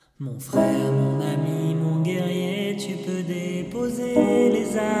Mon frère, mon ami, mon guerrier, tu peux déposer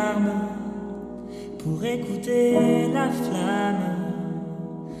les armes pour écouter la flamme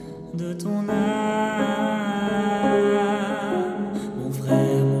de ton âme. Mon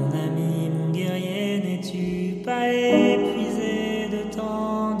frère, mon ami, mon guerrier, n'es-tu pas épuisé de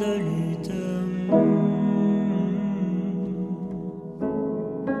tant de lutte?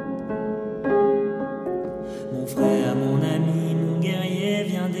 Mon frère, mon ami, mon guerrier,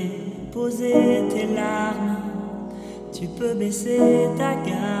 viens déposer tes larmes. Tu peux baisser ta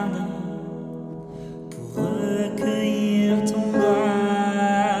garde pour recueillir ton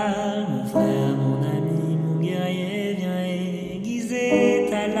Graal. Mon frère, mon ami, mon guerrier, viens aiguiser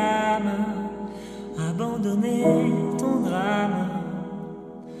ta lame, abandonner ton drame.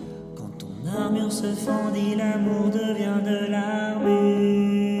 Quand ton armure se fendit, l'amour devient de l'armure.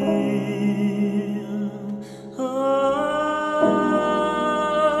 Oh,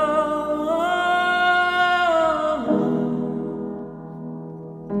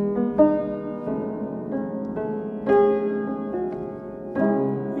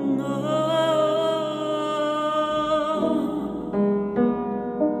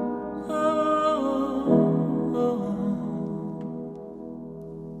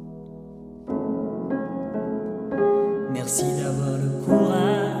 merci d'avoir le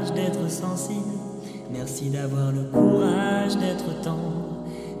courage d'être sensible. Merci d'avoir le courage d'être tendre.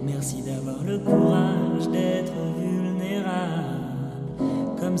 Merci d'avoir le courage d'être vulnérable.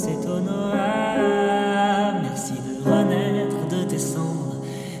 Comme c'est honorable. Merci de renaître de tes cendres.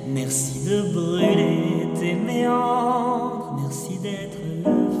 Merci de brûler tes méandres. Merci d'être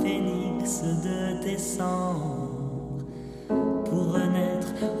le phénix de tes cendres. Pour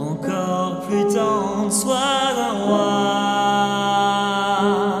renaître encore plus tendre, sois un roi.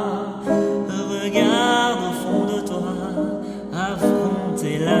 Regarde au fond de toi,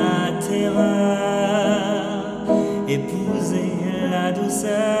 affronter la terreur, épouser la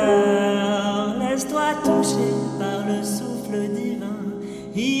douceur. Laisse-toi toucher par le souffle divin,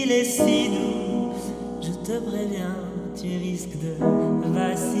 il est si doux. Je te préviens, tu risques de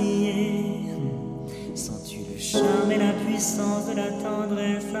vaciller. Sens-tu le charme et la puissance de la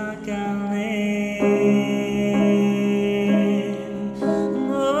tendresse incarnée?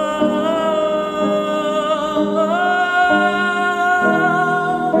 Oh,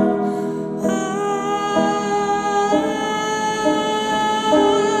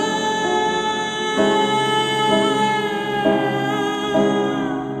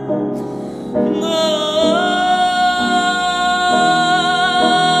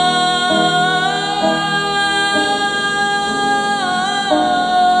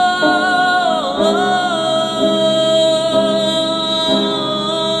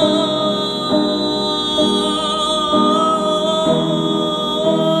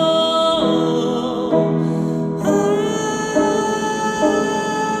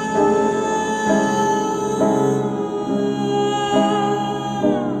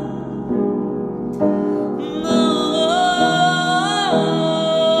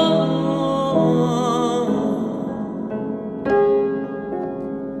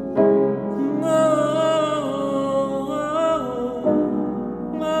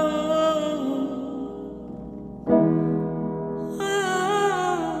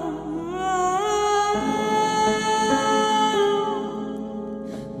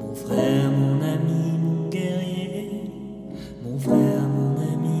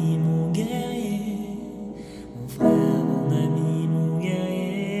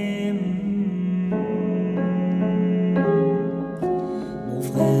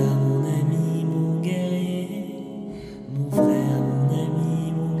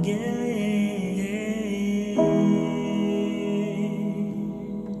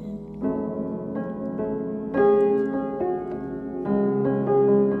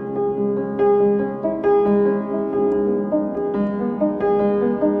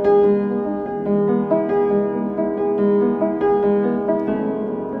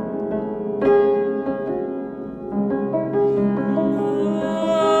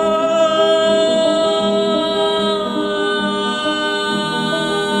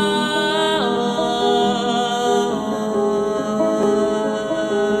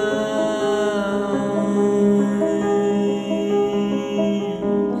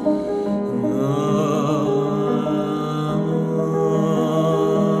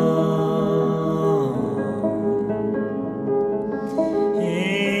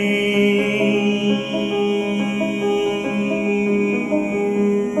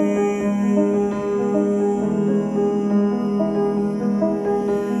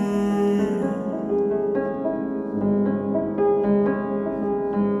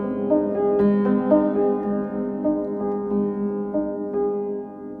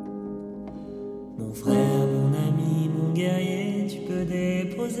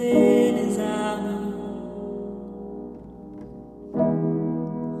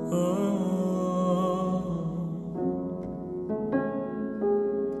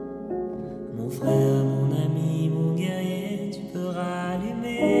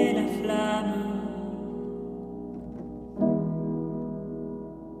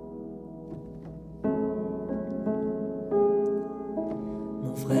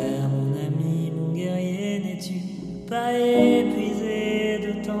 pas épuisé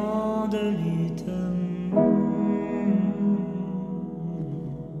de tant de luttes.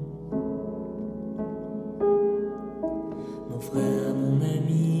 Mon frère, mon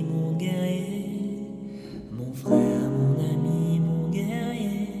ami, mon guerrier, mon frère, mon ami, mon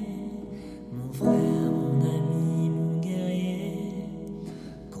guerrier, mon frère, mon ami, mon guerrier.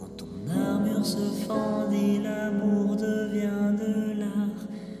 Quand ton armure se fendit, l'amour devient de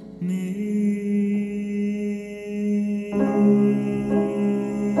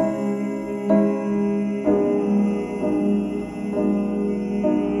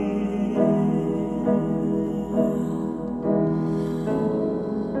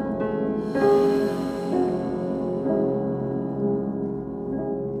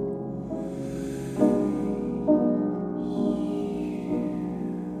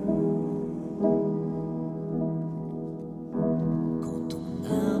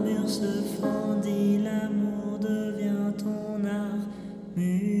se fendit, l'amour de